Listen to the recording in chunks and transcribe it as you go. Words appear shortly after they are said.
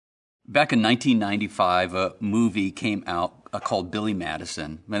Back in 1995, a movie came out called Billy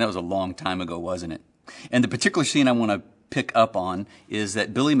Madison. Man, that was a long time ago, wasn't it? And the particular scene I want to pick up on is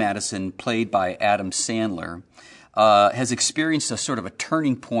that Billy Madison, played by Adam Sandler, has experienced a sort of a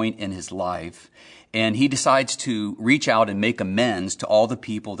turning point in his life, and he decides to reach out and make amends to all the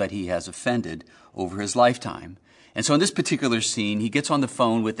people that he has offended over his lifetime. And so in this particular scene, he gets on the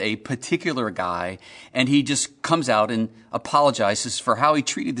phone with a particular guy, and he just comes out and apologizes for how he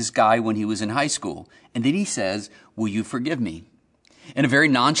treated this guy when he was in high school. And then he says, "Will you forgive me?" In a very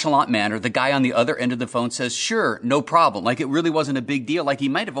nonchalant manner, the guy on the other end of the phone says, "Sure, no problem." Like it really wasn't a big deal. Like he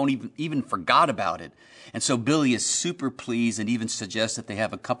might have only even forgot about it. And so Billy is super pleased and even suggests that they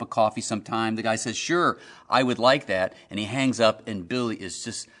have a cup of coffee sometime. The guy says, "Sure, I would like that." And he hangs up, and Billy is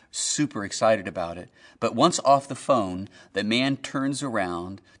just super excited about it. But once off the phone, the man turns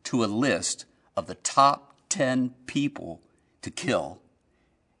around to a list of the top 10 people to kill.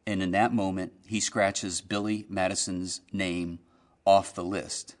 And in that moment, he scratches Billy Madison's name off the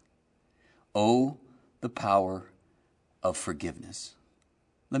list. Oh, the power of forgiveness.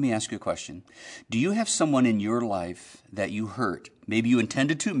 Let me ask you a question. Do you have someone in your life that you hurt? Maybe you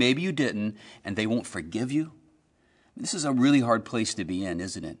intended to, maybe you didn't, and they won't forgive you? This is a really hard place to be in,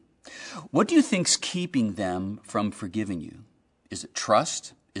 isn't it? What do you think's keeping them from forgiving you? Is it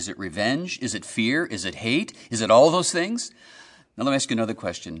trust? Is it revenge? Is it fear? Is it hate? Is it all those things? Now let me ask you another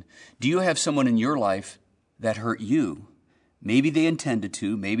question. Do you have someone in your life that hurt you? Maybe they intended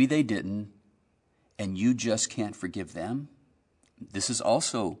to, maybe they didn't, and you just can't forgive them? This is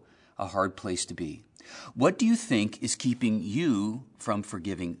also a hard place to be. What do you think is keeping you from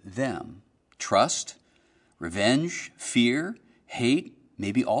forgiving them? Trust? Revenge? Fear? Hate?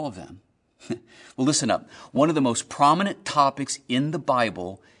 Maybe all of them. Well, listen up. One of the most prominent topics in the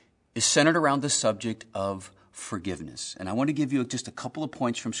Bible is centered around the subject of forgiveness. And I want to give you just a couple of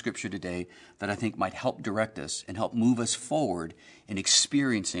points from Scripture today that I think might help direct us and help move us forward in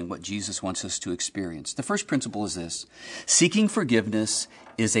experiencing what Jesus wants us to experience. The first principle is this: seeking forgiveness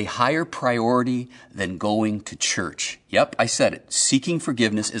is a higher priority than going to church. Yep, I said it. Seeking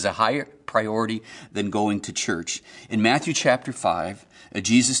forgiveness is a higher priority than going to church. In Matthew chapter 5,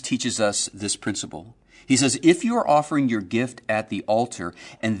 Jesus teaches us this principle. He says, if you are offering your gift at the altar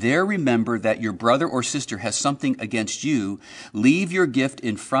and there remember that your brother or sister has something against you, leave your gift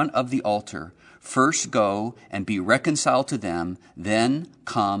in front of the altar. First go and be reconciled to them, then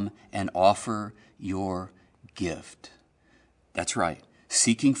come and offer your gift. That's right.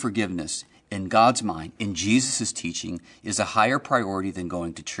 Seeking forgiveness in God's mind, in Jesus' teaching, is a higher priority than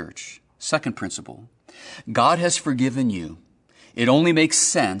going to church. Second principle, God has forgiven you. It only makes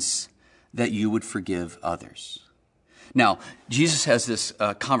sense that you would forgive others. Now, Jesus has this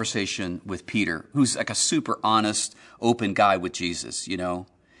conversation with Peter, who's like a super honest, open guy with Jesus, you know.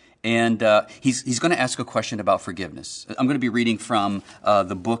 And he's going to ask a question about forgiveness. I'm going to be reading from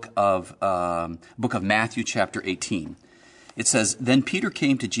the book of Matthew, chapter 18. It says, Then Peter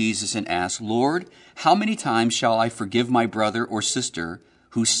came to Jesus and asked, Lord, how many times shall I forgive my brother or sister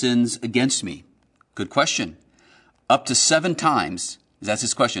who sins against me? Good question. Up to 7 times. That's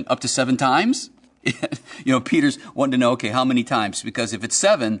his question. Up to 7 times? Peter's wanting to know, okay, how many times? Because if it's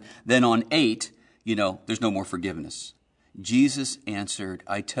 7, then on 8, there's no more forgiveness. Jesus answered,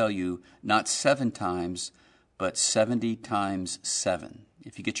 I tell you, not 7 times, but 70 times 7.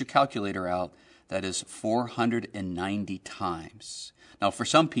 If you get your calculator out, that is 490 times. Now, for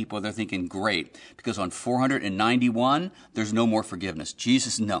some people, they're thinking, great, because on 491, there's no more forgiveness.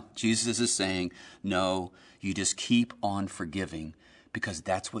 Jesus is saying, no, you just keep on forgiving, because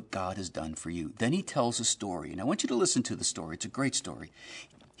that's what God has done for you. Then he tells a story, and I want you to listen to the story. It's a great story.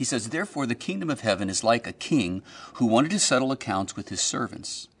 He says, Therefore, the kingdom of heaven is like a king who wanted to settle accounts with his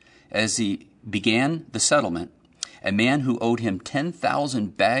servants. As he began the settlement, a man who owed him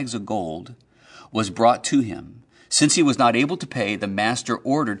 10,000 bags of gold was brought to him. Since he was not able to pay, the master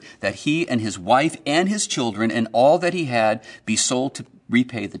ordered that he and his wife and his children and all that he had be sold to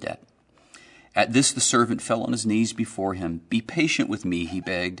repay the debt. At this, the servant fell on his knees before him. Be patient with me, he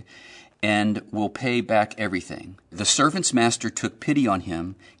begged, and will pay back everything. The servant's master took pity on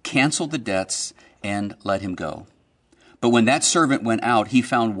him, canceled the debts, and let him go. But when that servant went out, he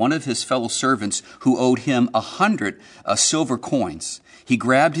found one of his fellow servants who owed him 100 silver coins. He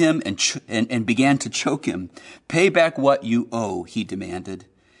grabbed him and began to choke him. Pay back what you owe, he demanded.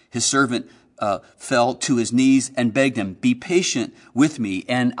 His servant fell to his knees and begged him, Be patient with me,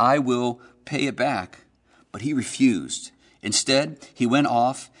 and I will pay it back. But he refused. Instead, he went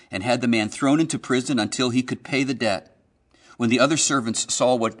off and had the man thrown into prison until he could pay the debt. When the other servants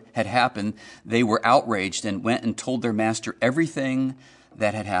saw what had happened, they were outraged and went and told their master everything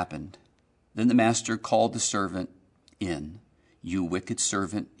that had happened. Then the master called the servant in. You wicked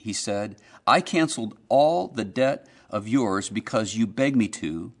servant, he said, I canceled all the debt of yours because you begged me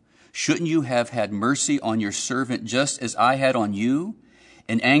to. Shouldn't you have had mercy on your servant just as I had on you?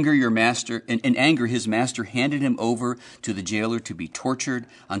 In anger, his master handed him over to the jailer to be tortured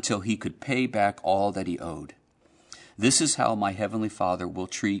until he could pay back all that he owed. This is how my heavenly Father will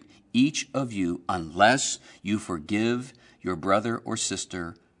treat each of you unless you forgive your brother or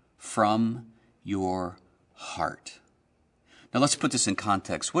sister from your heart. Now let's put this in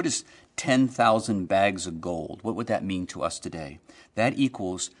context. What is 10,000 bags of gold? What would that mean to us today? That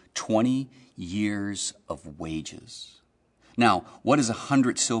equals 20 years of wages. Now, what does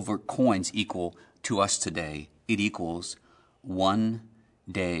 100 silver coins equal to us today? It equals 1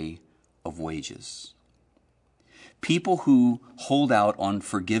 day of wages. People who hold out on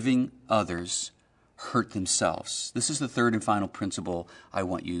forgiving others hurt themselves. This is the third and final principle I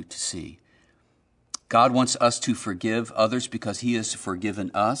want you to see. God wants us to forgive others because he has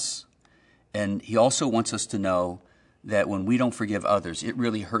forgiven us. And he also wants us to know that when we don't forgive others, it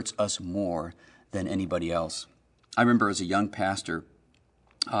really hurts us more than anybody else. I remember as a young pastor,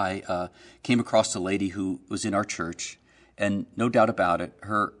 I came across a lady who was in our church, and no doubt about it,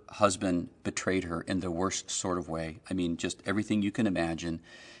 her husband betrayed her in the worst sort of way. I mean, just everything you can imagine.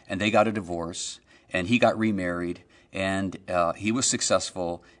 And they got a divorce, and he got remarried, and he was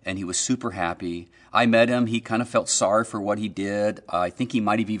successful, and he was super happy. I met him. He kind of felt sorry for what he did. I think he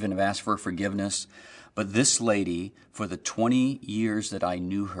might have even asked for forgiveness. But this lady, for the 20 years that I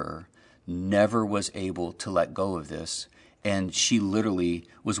knew her, never was able to let go of this. And she literally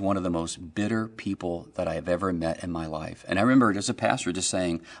was one of the most bitter people that I have ever met in my life. And I remember as a pastor just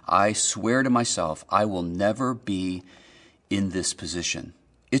saying, I swear to myself, I will never be in this position.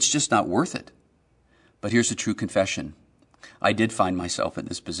 It's just not worth it. But here's the true confession. I did find myself in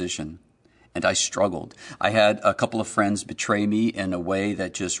this position, and I struggled. I had a couple of friends betray me in a way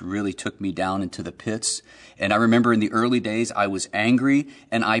that just really took me down into the pits. And I remember in the early days, I was angry,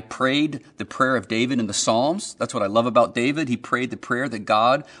 and I prayed the prayer of David in the Psalms. That's what I love about David. He prayed the prayer that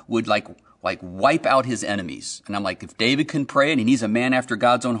God would like wipe out his enemies. And I'm like, if David can pray it, and he's a man after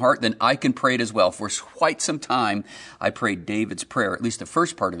God's own heart, then I can pray it as well. For quite some time, I prayed David's prayer, at least the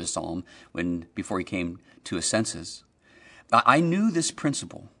first part of his psalm, before he came to his senses. I knew this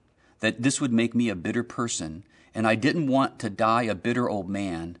principle, that this would make me a bitter person, and I didn't want to die a bitter old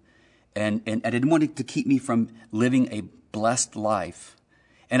man, and I didn't want it to keep me from living a blessed life.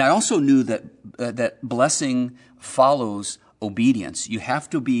 And I also knew that blessing follows obedience. You have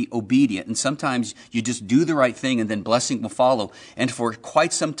to be obedient, and sometimes you just do the right thing and then blessing will follow. And for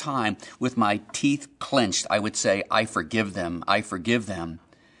quite some time, with my teeth clenched, I would say, I forgive them, I forgive them.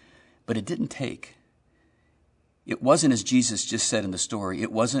 But it didn't take. It wasn't, as Jesus just said in the story,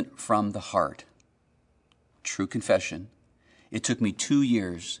 it wasn't from the heart. True confession. It took me 2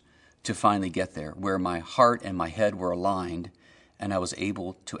 years to finally get there, where my heart and my head were aligned, and I was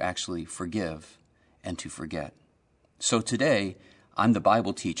able to actually forgive and to forget. So today, I'm the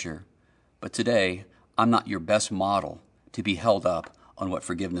Bible teacher, but today, I'm not your best model to be held up on what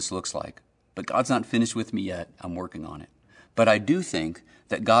forgiveness looks like. But God's not finished with me yet. I'm working on it. But I do think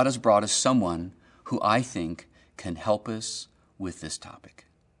that God has brought us someone who I think can help us with this topic.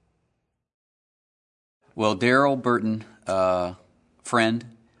 Well, Daryl Burton,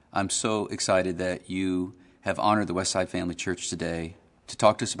 friend, I'm so excited that you have honored the Westside Family Church today to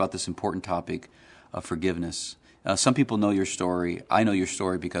talk to us about this important topic of forgiveness. Some people know your story. I know your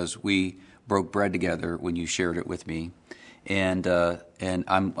story because we broke bread together when you shared it with me. And I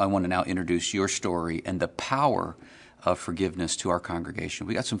want to now introduce your story and the power of forgiveness to our congregation.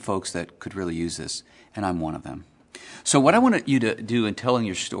 We got some folks that could really use this, and I'm one of them. So what I want you to do in telling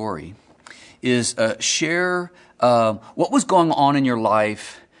your story is share what was going on in your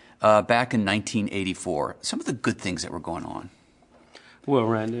life back in 1984, some of the good things that were going on. Well,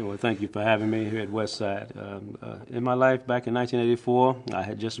 Randy, thank you for having me here at Westside. In my life back in 1984, I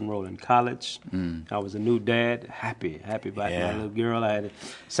had just enrolled in college. I was a new dad, happy about my little girl. I had a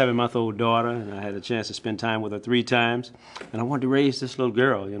 7-month-old daughter, and I had a chance to spend time with her 3 times. And I wanted to raise this little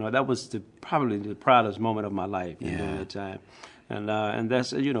girl. You know, that was probably the proudest moment of my life during that time. And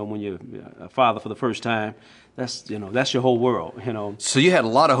that's, when you're a father for the first time, that's your whole world, So you had a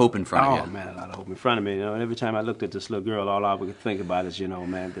lot of hope in front of you. Oh, man, a lot of hope in front of me. And every time I looked at this little girl, all I would think about is,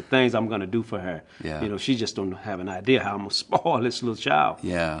 man, the things I'm going to do for her. Yeah. She just don't have an idea how I'm going to spoil this little child.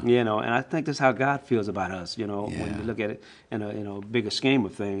 Yeah. And I think that's how God feels about us, when you look at it in a bigger scheme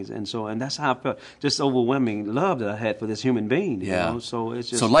of things. And that's how I felt, just overwhelming love that I had for this human being, So it's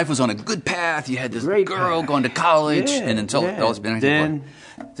just... So life was on a good path. You had this great girl going to college, and then all this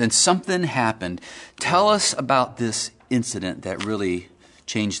then something happened. Tell us about this incident that really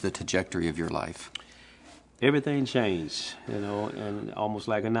changed the trajectory of your life. Everything changed, and almost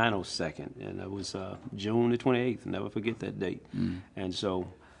like a nanosecond. And it was June the 28th. Never forget that date. And so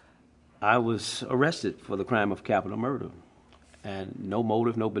I was arrested for the crime of capital murder. And no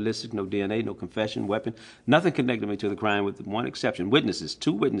motive, no ballistics, no DNA, no confession, weapon. Nothing connected me to the crime with one exception.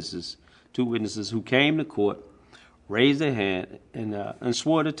 Two witnesses who came to court, raised their hand, and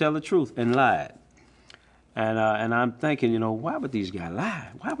swore to tell the truth and lied. And I'm thinking, why would these guys lie?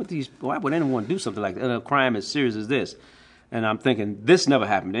 Why would anyone do something like that? A crime as serious as this. And I'm thinking, this never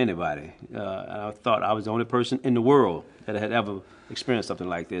happened to anybody. And I thought I was the only person in the world that had ever experienced something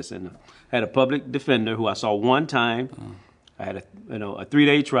like this. And I had a public defender who I saw one time. I had a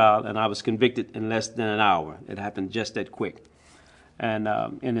 3-day trial, and I was convicted in less than an hour. It happened just that quick. And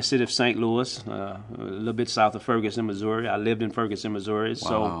in the city of St. Louis, a little bit south of Ferguson, Missouri. I lived in Ferguson, Missouri. Wow.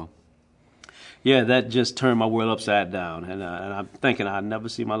 So, yeah, that just turned my world upside down. And I'm thinking I'd never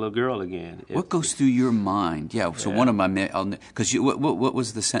see my little girl again. What goes through your mind? Yeah, so one of my, because what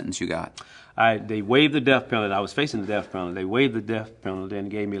was the sentence you got? They waived the death penalty. I was facing the death penalty. They waived the death penalty and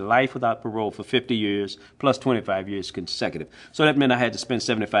gave me life without parole for 50 years plus 25 years consecutive. So that meant I had to spend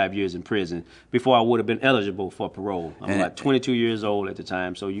 75 years in prison before I would have been eligible for parole. I'm about 22 years old at the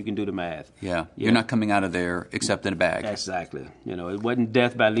time, so you can do the math. Yeah, you're not coming out of there except in a bag. Exactly. It wasn't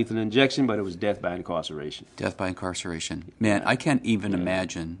death by lethal injection, but it was death by incarceration. Death by incarceration. Man, I can't even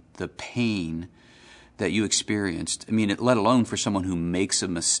imagine the pain that you experienced. I mean, let alone for someone who makes a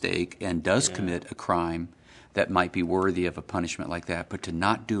mistake and does commit a crime that might be worthy of a punishment like that, but to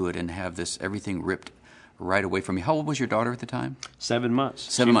not do it and have everything ripped right away from you. How old was your daughter at the time? 7 months.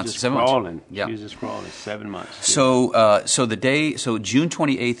 7 months. She was just crawling. Yeah. She was just crawling. 7 months. So, so June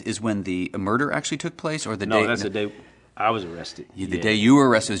 28th is when the murder actually took place, or the day? No, that's the day I was arrested. The day you were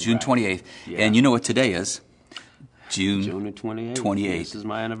arrested was June 28th, and you know what today is? June the 28th. 28th. This is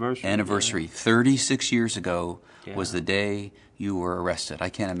my anniversary. Anniversary. 36 years ago was the day you were arrested. I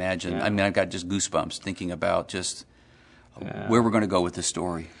can't imagine. I mean, I've got just goosebumps thinking about just where we're going to go with this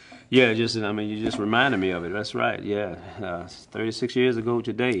story. Yeah, you just reminded me of it. That's right. Yeah, 36 years ago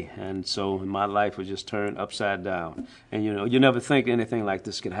today, and so my life was just turned upside down. And you never think anything like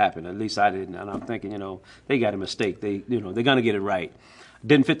this could happen. At least I didn't. And I'm thinking, they got a mistake. They're gonna get it right.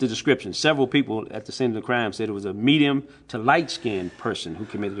 Didn't fit the description. Several people at the scene of the crime said it was a medium to light-skinned person who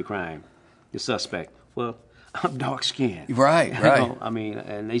committed the crime, the suspect. Well, I'm dark-skinned. Right.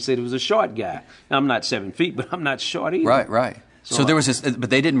 And they said it was a short guy. Now, I'm not 7 feet, but I'm not short either. Right. So there was this, but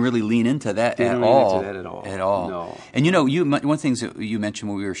they didn't really lean into that at all. At all. No. And one thing that you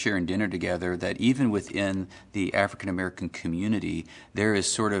mentioned when we were sharing dinner together, that even within the African American community, there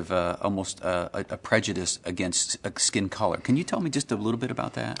is sort of almost a prejudice against skin color. Can you tell me just a little bit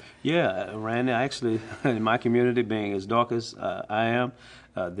about that? Yeah, Randy. Actually, in my community, being as dark as I am,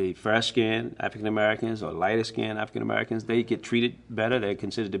 the fair-skinned African Americans or lighter-skinned African Americans, they get treated better. They're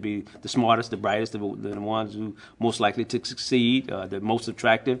considered to be the smartest, the brightest, the ones who most likely to succeed, the most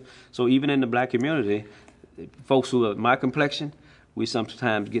attractive. So even in the black community, folks who are my complexion, we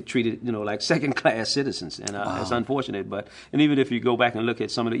sometimes get treated, like second-class citizens, and it's unfortunate. And even if you go back and look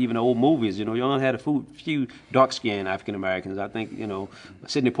at some of the even old movies, you only had a few dark-skinned African Americans. I think,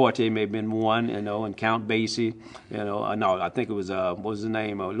 Sidney Poitier may have been one, and Count Basie, no, I think it was what was his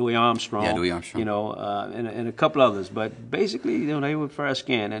name, Louis Armstrong. Yeah, Louis Armstrong. And a couple others, but basically, they were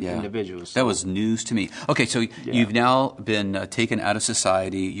fair-skinned individuals. So. That was news to me. Okay, so you've now been taken out of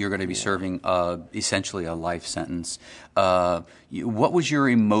society. You're going to be serving essentially a life sentence. What was your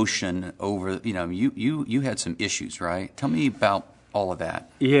emotion over? You had some issues, right? Tell me about all of that.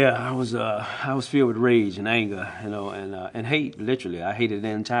 Yeah, I was filled with rage and anger, and hate. Literally, I hated the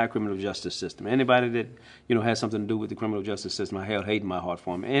entire criminal justice system. Anybody that had something to do with the criminal justice system, I held hate in my heart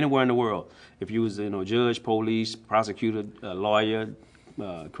for them. Anywhere in the world, if you was judge, police, prosecutor, lawyer,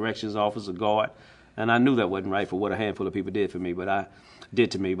 corrections officer, guard, and I knew that wasn't right for what a handful of people did to me, but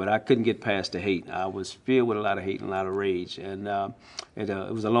I couldn't get past the hate. I was filled with a lot of hate and a lot of rage, and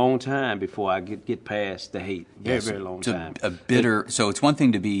it was a long time before I could get past the hate. Very long time. So it's one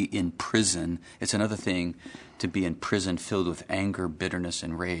thing to be in prison. It's another thing to be in prison filled with anger, bitterness,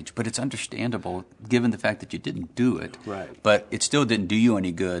 and rage. But it's understandable given the fact that you didn't do it. Right. But it still didn't do you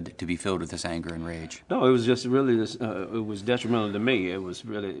any good to be filled with this anger and rage. No, it was just really, it was detrimental to me. It was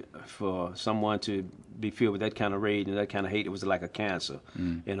really for someone to be filled with that kind of rage and that kind of hate. It was like a cancer,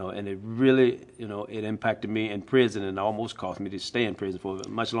 you know, and it really, you know, it impacted me in prison and almost caused me to stay in prison for a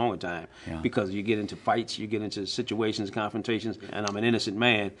much longer time because you get into fights, you get into situations, confrontations, and I'm an innocent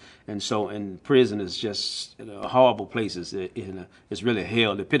man. And so in prison is just, you know, horrible places. It's really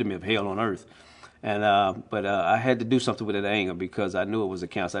hell, the epitome of hell on earth. And but I had to do something with that anger because I knew it was a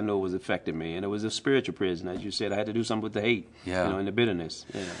cancer. I knew it was affecting me, and it was a spiritual prison, as you said. I had to do something with the hate, you know, and the bitterness.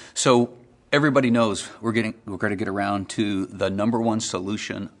 Yeah. So everybody knows we're going to get around to the number one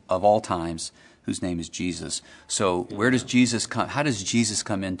solution of all times, whose name is Jesus. So where does Jesus come? How does Jesus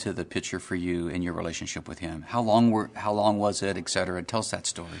come into the picture for you in your relationship with him? How long was it, et cetera? Tell us that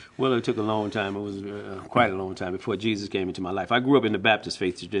story. Well, it took a long time. It was quite a long time before Jesus came into my life. I grew up in the Baptist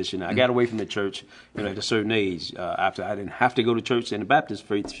faith tradition. I got away from the church, you know, at a certain age. After I didn't have to go to church in the Baptist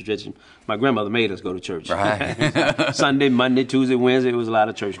faith tradition, my grandmother made us go to church. Right. Sunday, Monday, Tuesday, Wednesday, it was a lot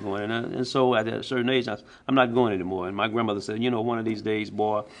of church going. And so at a certain age, I'm not going anymore. And my grandmother said, you know, one of these days,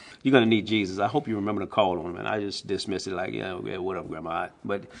 boy, you're going to need Jesus. I hope you remember to call on him. And I just dismissed it like, yeah, what up, Grandma?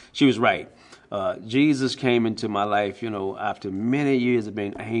 But she was right. Jesus came into my life, you know, after many years of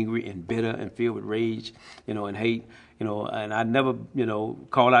being angry and bitter and filled with rage, you know, and hate, you know, and I never, you know,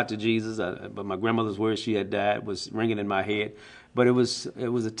 called out to Jesus. But my grandmother's words, she had died, was ringing in my head. But it was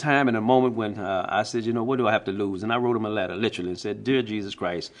a time and a moment when I said, you know, what do I have to lose? And I wrote him a letter, literally, and said, Dear Jesus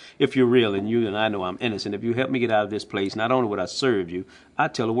Christ, if you're real and you and I know I'm innocent, if you help me get out of this place, not only would I serve you,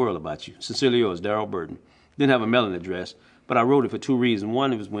 I'd tell the world about you. Sincerely yours, Darrell Burton. Didn't have a mailing address, but I wrote it for two reasons.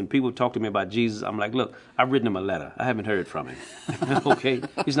 One, it was when people talk to me about Jesus, I'm like, look, I've written him a letter. I haven't heard from him. Okay?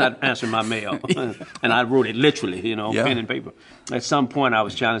 He's not answering my mail. And I wrote it literally, you know, pen and paper. At some point, I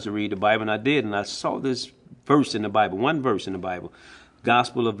was challenged to read the Bible, and I did, and I saw this verse in the Bible, one verse in the Bible,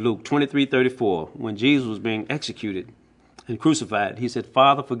 Gospel of Luke 23:34. When Jesus was being executed and crucified, he said,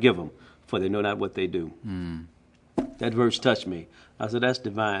 Father, forgive them, for they know not what they do. That verse touched me. I said, that's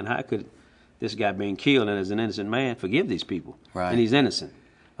divine. How could this guy being killed and as an innocent man forgive these people? Right. And he's innocent.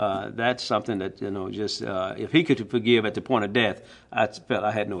 That's something that, you know, just if he could forgive at the point of death, I felt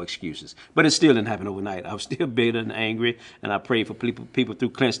I had no excuses. But it still didn't happen overnight. I was still bitter and angry, and I prayed for people through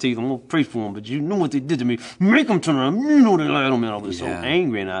clenched teeth. I'm going to pray for them, but you know what they did to me. Make them turn around. You know they lied on me. I was so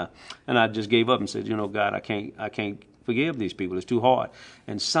angry, and I just gave up and said, you know, God, I can't forgive these people. It's too hard.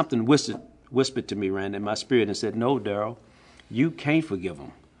 And something whispered to me, ran in my spirit, and said, no, Darrell, you can't forgive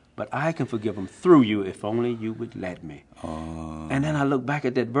them. But I can forgive them through you if only you would let me. And then I look back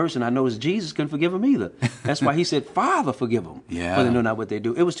at that verse and I noticed Jesus couldn't forgive them either. That's why he said, Father, forgive them. For they know not what they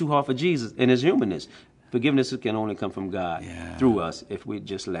do. It was too hard for Jesus in his humanness. Forgiveness can only come from God through us if we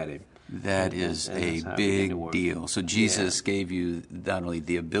just let him. That is a big deal. So Jesus gave you not only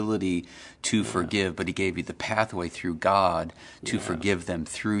the ability to forgive, but he gave you the pathway through God to forgive them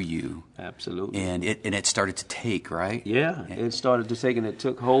through you. Absolutely. And it started to take, right? Yeah, it started to take, and it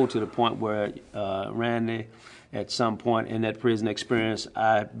took hold to the point where Randy, at some point in that prison experience,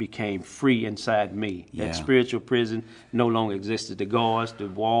 I became free inside me. That spiritual prison no longer existed. The guards, the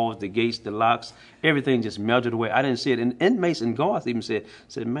walls, the gates, the locks, everything just melted away. I didn't see it. And inmates and guards even said,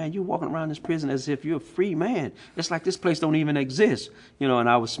 man, you're walking around this prison as if you're a free man. It's like this place don't even exist. You know, and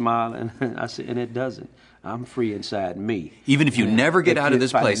I was smiling, and I said, and it doesn't. I'm free inside me. Even if you never get out of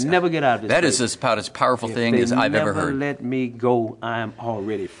this place. Never get out of this place. That is about as powerful thing as I've ever heard. If they never let me go, I am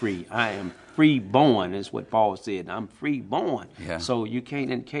already free. I am free-born is what Paul said. I'm free-born. So you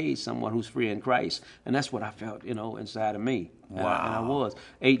can't encage someone who's free in Christ. And that's what I felt, you know, inside of me. Wow. And I was.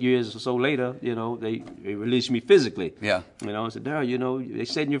 8 years or so later, you know, they released me physically. Yeah. You know, I said, Darrell, you know, they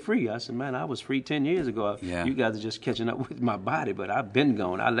said you're free. I said, man, I was free 10 years ago. Yeah. You guys are just catching up with my body, but I've been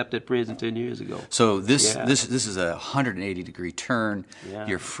gone. I left that prison 10 years ago. So this is a 180-degree turn. Yeah.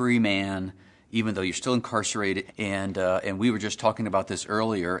 You're a free man, even though you're still incarcerated. And we were just talking about this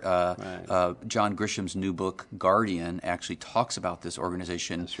earlier. John Grisham's new book, Guardian, actually talks about this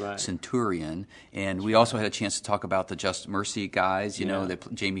organization, Centurion. And we also had a chance to talk about the Just Mercy guys, you know,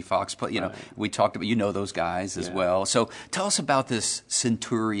 that Jamie Foxx put, you know, we talked about, you know, those guys as well. So tell us about this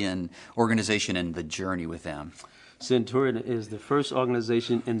Centurion organization and the journey with them. Centurion is the first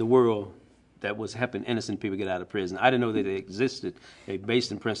organization in the world that was helping innocent people get out of prison. I didn't know that they existed. They're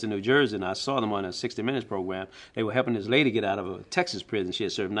based in Princeton, New Jersey, and I saw them on a 60 Minutes program. They were helping this lady get out of a Texas prison. She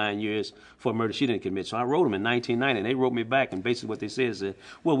had served 9 years for a murder she didn't commit. So I wrote them in 1990, and they wrote me back, and basically what they said is,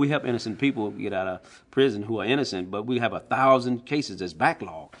 well, we help innocent people get out of prison who are innocent, but we have 1,000 cases as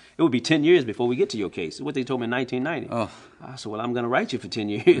backlog. It would be 10 years before we get to your case. What they told me in 1990. I said, well, I'm going to write you for 10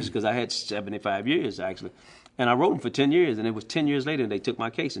 years because I had 75 years, actually. And I wrote them for 10 years, and it was 10 years later they took my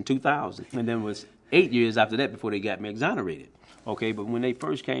case in 2000. And then it was 8 years after that before they got me exonerated. Okay, but when they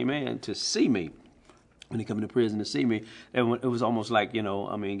first came in to see me, when he come into prison to see me, and it was almost like, you know,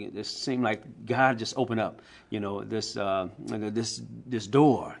 I mean, it seemed like God just opened up, you know, this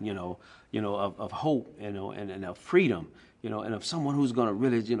door, you know, of hope, you know, and of freedom, you know, and of someone who's going to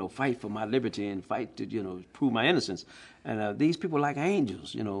really, you know, fight for my liberty and fight to, you know, prove my innocence. And these people like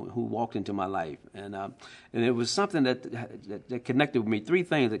angels, you know, who walked into my life, and it was something that connected with me. Three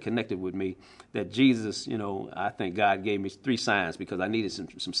things that connected with me that Jesus, you know, I think God gave me three signs because I needed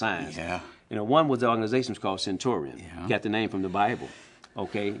some signs. Yeah. You know, one was the organization was called Centurion. Yeah. Got the name from the Bible.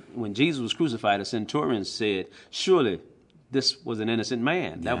 Okay, when Jesus was crucified, a centurion said, "Surely this was an innocent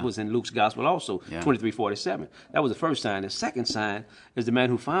man." That was in Luke's gospel also, 23:47. That was the first sign. The second sign is the man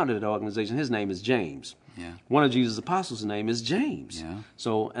who founded the organization. His name is James. Yeah. One of Jesus' apostles' name is James. Yeah.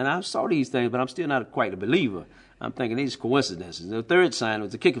 So, and I saw these things, but I'm still not quite a believer. I'm thinking these coincidences. The third sign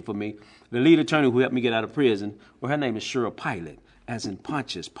was the kicker for me. The lead attorney who helped me get out of prison, well, her name is Cheryl Pilate, as in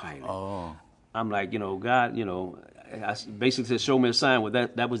Pontius Pilate. Oh. I'm like, you know, God, you know, I basically said, show me a sign. Well,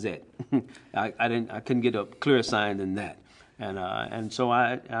 that was it. I couldn't get a clearer sign than that. And so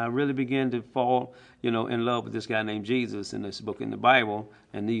I really began to fall, you know, in love with this guy named Jesus in this book in the Bible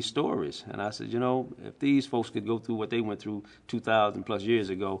and these stories. And I said, you know, if these folks could go through what they went through 2,000 plus years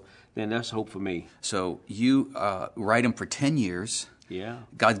ago, then that's hope for me. So you write them for 10 years. Yeah.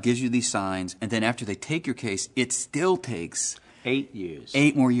 God gives you these signs, and then after they take your case, it still takes 8 years.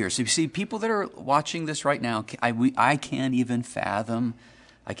 8 more years. So you see, people that are watching this right now, I can't even fathom.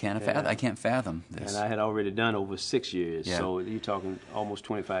 I can't fathom this. And I had already done over 6 years. Yeah. So you're talking almost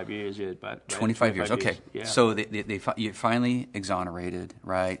 25 years. Yeah, about 25 years. Okay. Yeah. So you're finally exonerated,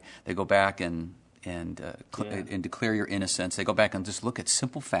 right? They go back and declare your innocence. They go back and just look at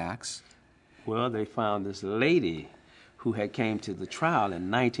simple facts. Well, they found this lady who had came to the trial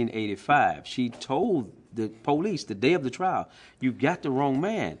in 1985. She told the police the day of the trial, "You got the wrong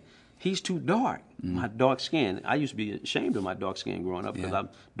man. He's too dark. My dark skin." I used to be ashamed of my dark skin growing up because I'm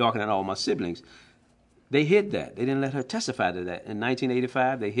darker than all my siblings. They hid that. They didn't let her testify to that. In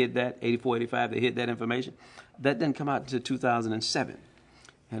 1985, they hid that. 84, 85, they hid that information. That didn't come out until 2007.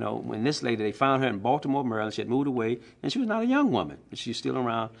 You know, when this lady, they found her in Baltimore, Maryland. She had moved away, and she was not a young woman. She's still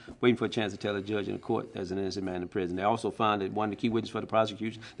around, waiting for a chance to tell a judge in the court there's an innocent man in prison. They also found that one of the key witnesses for the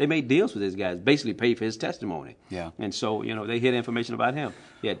prosecution, they made deals with this guy, basically paid for his testimony. Yeah. And so, you know, they hid information about him.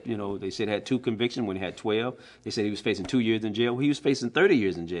 He had, you know, they said he had 2 convictions when he had 12. They said he was facing 2 years in jail. He was facing 30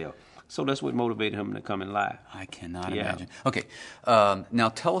 years in jail. So that's what motivated him to come and lie. I cannot imagine. Okay. Now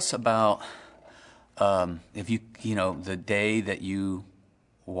tell us about the day that you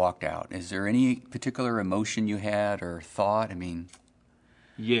walked out. Is there any particular emotion you had or thought? I mean,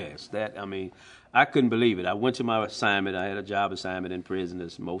 yes, I couldn't believe it. I went to my assignment. I had a job assignment in prison,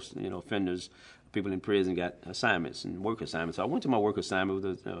 as most, you know, offenders, people in prison got assignments and work assignments. So I went to my work assignment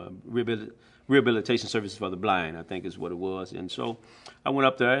with the Rehabilitation Services for the Blind, I think is what it was. And so I went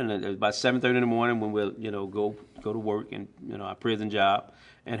up there, and it was about 7:30 in the morning when we'll, you know, go to work and, you know, our prison job.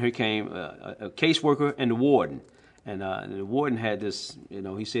 And here came a caseworker and the warden. And the warden had this, you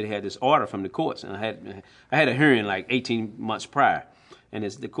know, he said he had this order from the courts, and I had a hearing like 18 months prior, and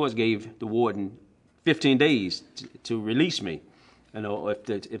the courts gave the warden 15 days to release me, you know,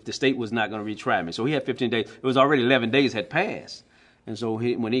 if the state was not going to retry me. So he had 15 days. It was already 11 days had passed. And so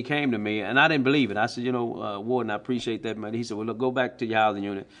when he came to me, and I didn't believe it, I said, you know, warden, I appreciate that, man. He said, well, look, go back to your housing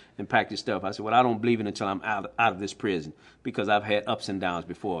unit and pack your stuff. I said, well, I don't believe it until I'm out of this prison, because I've had ups and downs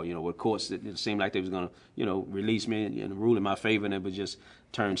before, you know, with courts, it seemed like they was going to, you know, release me and rule in my favor, and it would just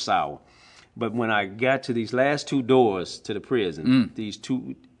turn sour. But when I got to these last 2 doors to the prison, these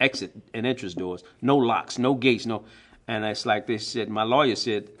 2 exit and entrance doors, no locks, no gates, no. And it's like they said, my lawyer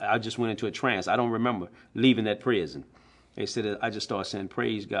said, I just went into a trance. I don't remember leaving that prison. They said, I just started saying,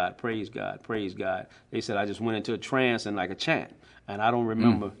 praise God, praise God, praise God. They said, I just went into a trance and like a chant. And I don't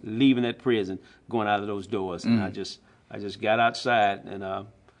remember leaving that prison, going out of those doors. And I just got outside, and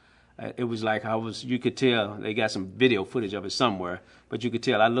it was like you could tell, they got some video footage of it somewhere, but you could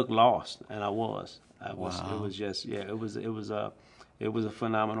tell I looked lost, and I was. Wow. It was just, it was a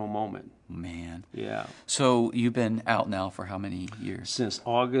phenomenal moment. Man. Yeah. So you've been out now for how many years? Since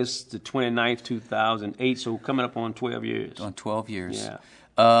August the 29th, 2008, so coming up on 12 years. On 12 years. Yeah.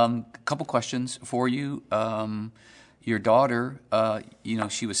 A couple questions for you. Your daughter, you know,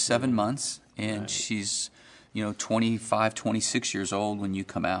 she was 7 months, and she's, you know, 25, 26 years old when you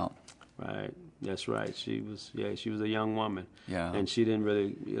come out. Right. That's right. She was a young woman. Yeah. And she didn't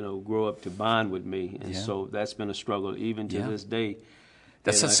really, you know, grow up to bond with me. And so that's been a struggle even to this day.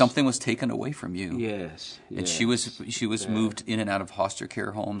 That says something was taken away from you. Yes. And she was moved in and out of foster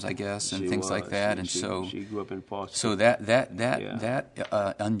care homes, I guess, and things like that. She grew up in foster. So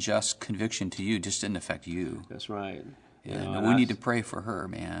that unjust conviction to you just didn't affect you. That's right. Yeah, we need to pray for her,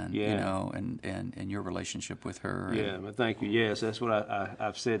 man. Yeah. And your relationship with her. Yeah, but thank you. Yes, that's what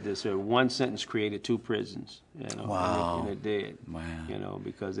I've said this. One sentence created 2 prisons. Wow. And it did. Wow.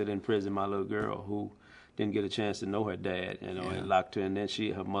 Because it imprisoned my little girl who didn't get a chance to know her dad, and locked her. And then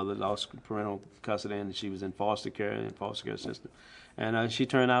her mother lost parental custody, and she was in foster care system. And she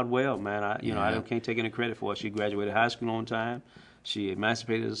turned out well, man. I can't take any credit for it. She graduated high school on time. She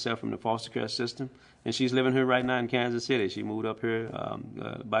emancipated herself from the foster care system, and she's living here right now in Kansas City. She moved up here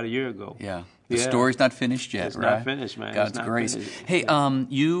about a year ago. Yeah. The story's not finished yet, it's right? It's not finished, man. God's grace. Finished. Hey,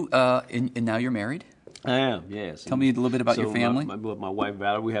 and now you're married? I am, yes. Tell me a little bit about your family. My wife,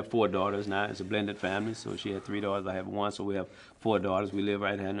 Valerie, we have 4 daughters now. It's a blended family, so she had 3 daughters. I have 1, so we have 4 daughters. We live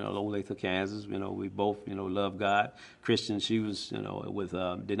right here in Olathe, Kansas. We both, love God. Christian, she was, with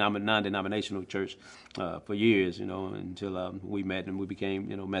non-denominational church for years, until we met and we became,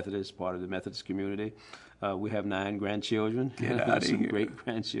 Methodist, part of the Methodist community. We have 9 grandchildren. Get out of Some here. great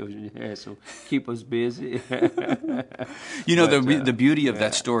grandchildren, so keep us busy. The beauty of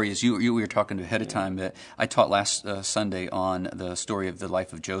that story is you were talking ahead of time that I taught last Sunday on the story of the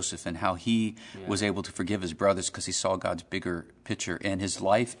life of Joseph and how he was able to forgive his brothers because he saw God's bigger picture. And his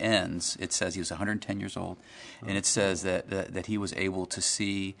life ends, it says he was 110 years old, and it says that he was able to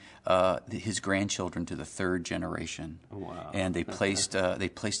see his grandchildren to the 3rd generation. Wow. And they placed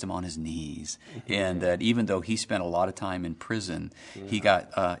him on his knees, and that even though he spent a lot of time in prison, he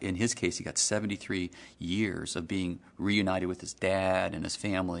got, in his case, he got 73 years of being reunited with his dad and his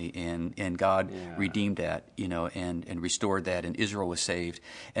family, and God redeemed that, and restored that, and Israel was saved.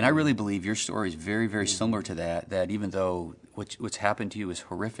 And I really believe your story is very, very similar to that even though what's happened to you is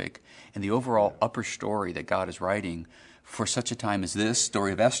horrific, and the overall upper story that God is writing for such a time as this,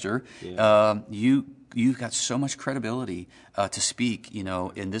 story of Esther, you've got so much credibility to speak,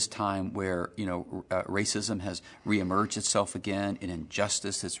 in this time where, racism has reemerged itself again, and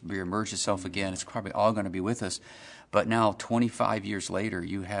injustice has reemerged itself again. It's probably all going to be with us. But now, 25 years later,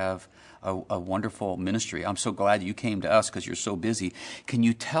 you have a wonderful ministry. I'm so glad you came to us because you're so busy. Can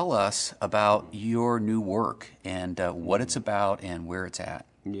you tell us about your new work and what it's about and where it's at?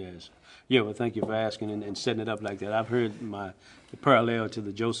 Yes. Yeah, well, thank you for asking and setting it up like that. I've heard the parallel to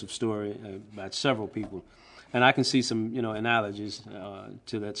the Joseph story by several people, and I can see some, analogies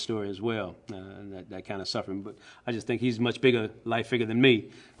to that story as well, and that kind of suffering. But I just think he's much bigger life figure than me.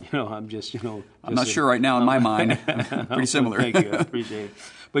 I'm just, I'm not sure right now in my mind. Pretty similar. Thank you. I appreciate it.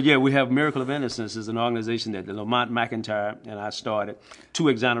 But yeah, we have Miracle of Innocence is an organization that Lamont McIntyre and I started. 2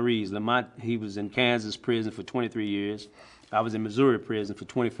 exonerees. Lamont, he was in Kansas prison for 23 years. I was in Missouri prison for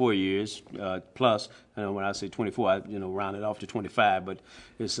 24 years plus. When I say 24, I round it off to 25. But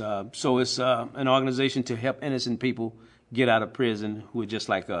it's an organization to help innocent people get out of prison who are just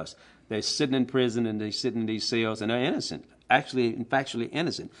like us. They're sitting in prison and they sit in these cells and they're innocent. Actually, factually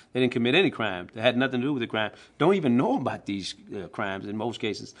innocent. They didn't commit any crime. They had nothing to do with the crime. Don't even know about these crimes in most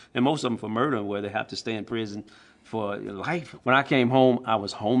cases, and most of them for murder, where they have to stay in prison for life. When I came home, I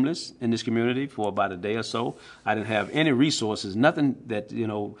was homeless in this community for about a day or so. I didn't have any resources, nothing that,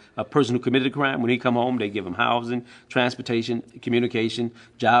 a person who committed a crime, when he come home, they give him housing, transportation, communication,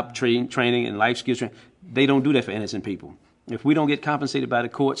 job training, and life skills training. They don't do that for innocent people. If we don't get compensated by the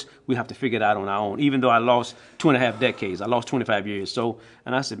courts, we have to figure it out on our own. Even though I lost 2.5 decades, I lost 25 years.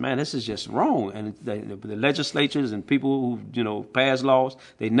 And I said, man, this is just wrong. And the legislatures and people who, pass laws,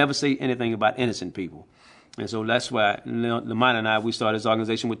 they never say anything about innocent people. And so that's why Lamont and I, we started this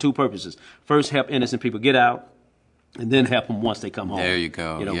organization with 2 purposes. First, help innocent people get out, and then help them once they come home. There you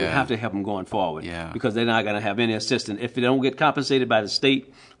go. We have to help them going forward. Yeah. Because they're not going to have any assistance. If they don't get compensated by the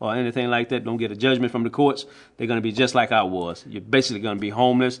state or anything like that, don't get a judgment from the courts, they're going to be just like I was. You're basically going to be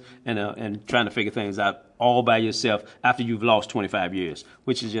homeless and trying to figure things out all by yourself after you've lost 25 years,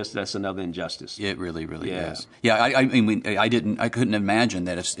 which is that's another injustice. It really, really is. Yeah, I mean, I couldn't imagine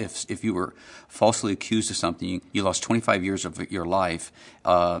that if you were falsely accused of something, you lost 25 years of your life,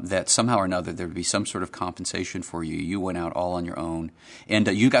 that somehow or another there would be some sort of compensation for you. You went out all on your own, and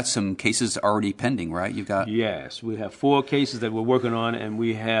you got some cases already pending, right? You got Yes, we have 4 cases that we're working on, and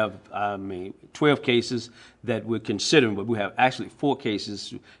we have 12 cases that we're considering, but we have actually 4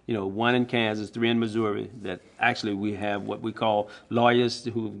 cases. 1 in Kansas, 3 in Missouri, that actually we have what we call lawyers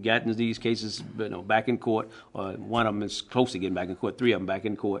who've gotten these cases, back in court. One of them is close to getting back in court. 3 of them back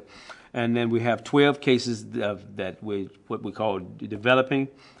in court. And then we have 12 cases that what we call developing,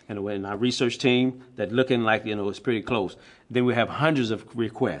 and in our research team that looking like it's pretty close. Then we have hundreds of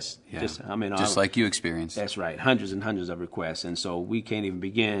requests. Yeah. Just like you experienced. That's right, hundreds and hundreds of requests, and so we can't even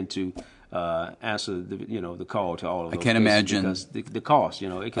begin to answer the call to all of those. I can't imagine because the cost.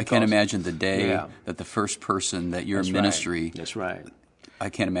 I can't imagine the day that the first person that your ministry. Right. That's right. I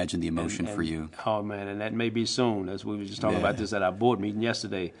can't imagine the emotion for you. Oh, man, and that may be soon. As we were just talking about this at our board meeting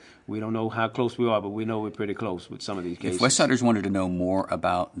yesterday. We don't know how close we are, but we know we're pretty close with some of these cases. If Westsiders wanted to know more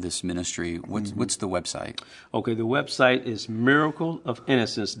about this ministry, what's the website? Okay, the website is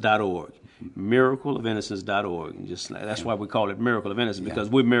miracleofinnocence.org. Miracleofinnocence.org. That's why we call it Miracle of Innocence, because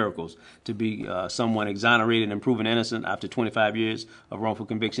we're miracles. To be someone exonerated and proven innocent after 25 years of wrongful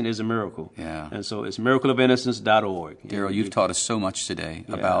conviction is a miracle. Yeah. And so it's miracleofinnocence.org. Daryl, you've taught us so much today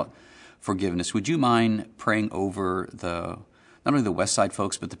about forgiveness. Would you mind praying over not only the Westside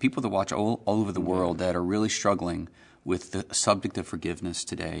folks, but the people that watch all over the world that are really struggling with the subject of forgiveness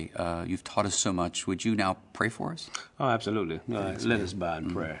today? You've taught us so much. Would you now pray for us? Oh, absolutely. Let us bow in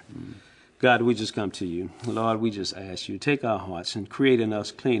prayer. God, we just come to you. Lord, we just ask you, take our hearts and create in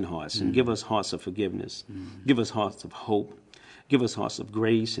us clean hearts and give us hearts of forgiveness. Give us hearts of hope. Give us hearts of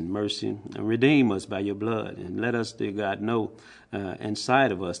grace and mercy, and redeem us by your blood. And let us, dear God, know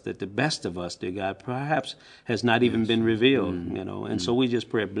inside of us that the best of us, dear God, perhaps has not even been revealed, And so we just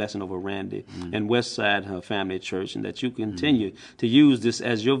pray a blessing over Randy and Westside her family church, and that you continue to use this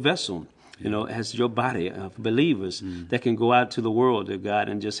as your vessel, as your body of believers that can go out to the world, dear God,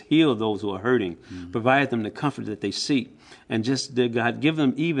 and just heal those who are hurting, provide them the comfort that they seek, and just, dear God, give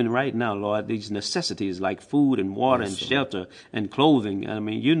them even right now, Lord, these necessities like food and water and shelter and clothing. I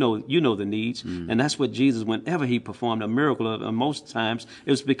mean, you know the needs, and that's what Jesus, whenever he performed a miracle, most times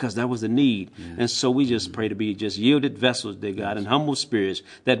it was because that was the need. And so we just pray to be just yielded vessels, dear God, and humble spirits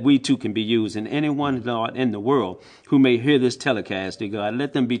that we too can be used. And anyone, Lord, in the world who may hear this telecast, dear God,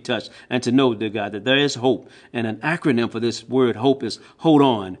 let them be touched and to know, dear God, that there is hope. And an acronym for this word hope is hold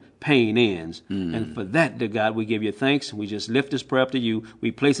on, pain ends. And for that, dear God, we give you thanks. We just lift this prayer up to you.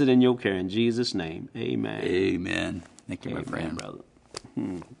 We place it in your care in Jesus' name. Amen. Amen. Thank you, my friend. Brother.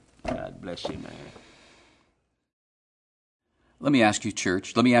 God bless you, man. Let me ask you,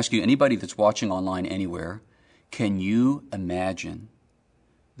 church, anybody that's watching online anywhere, can you imagine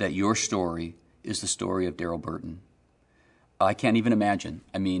that your story is the story of Daryl Burton? I can't even imagine.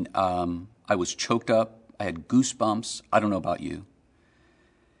 I mean, I was choked up. I had goosebumps. I don't know about you.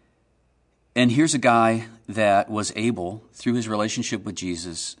 And here's a guy that was able, through his relationship with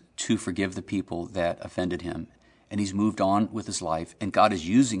Jesus, to forgive the people that offended him. And he's moved on with his life, and God is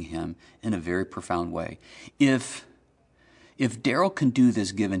using him in a very profound way. If Daryl can do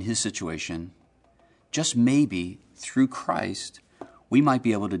this given his situation, just maybe through Christ, we might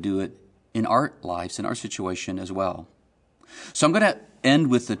be able to do it in our lives, in our situation as well. So I'm going to end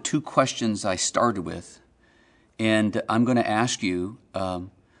with the 2 questions I started with, and I'm going to ask you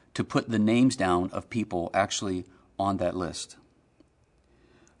to put the names down of people actually on that list.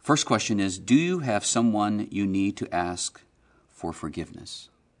 First question is, do you have someone you need to ask for forgiveness?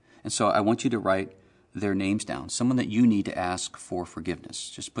 And so I want you to write their names down, someone that you need to ask for forgiveness.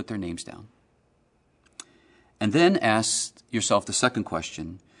 Just put their names down. And then ask yourself the second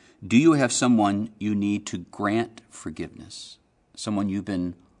question, do you have someone you need to grant forgiveness? Someone you've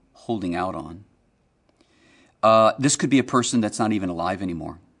been holding out on? This could be a person that's not even alive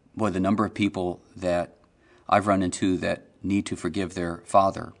anymore. Boy, the number of people that I've run into that need to forgive their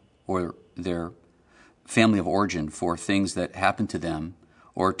father or their family of origin for things that happened to them,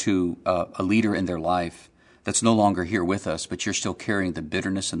 or to a leader in their life that's no longer here with us, but you're still carrying the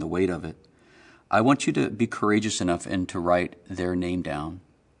bitterness and the weight of it. I want you to be courageous enough and to write their name down.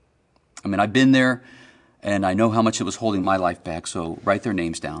 I mean, I've been there, and I know how much it was holding my life back, so write their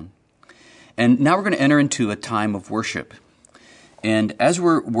names down. And now we're going to enter into a time of worship. And as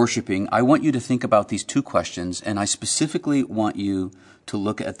we're worshiping, I want you to think about these 2 questions, and I specifically want you to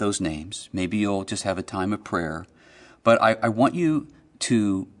look at those names. Maybe you'll just have a time of prayer, but I want you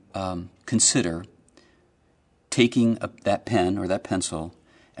to consider taking that pen or that pencil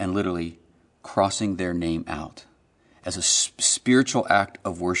and literally crossing their name out as a spiritual act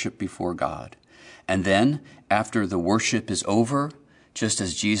of worship before God. And then, after the worship is over, just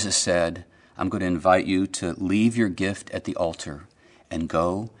as Jesus said, I'm going to invite you to leave your gift at the altar and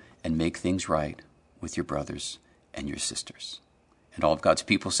go and make things right with your brothers and your sisters. And all of God's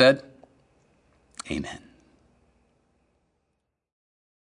people said, Amen.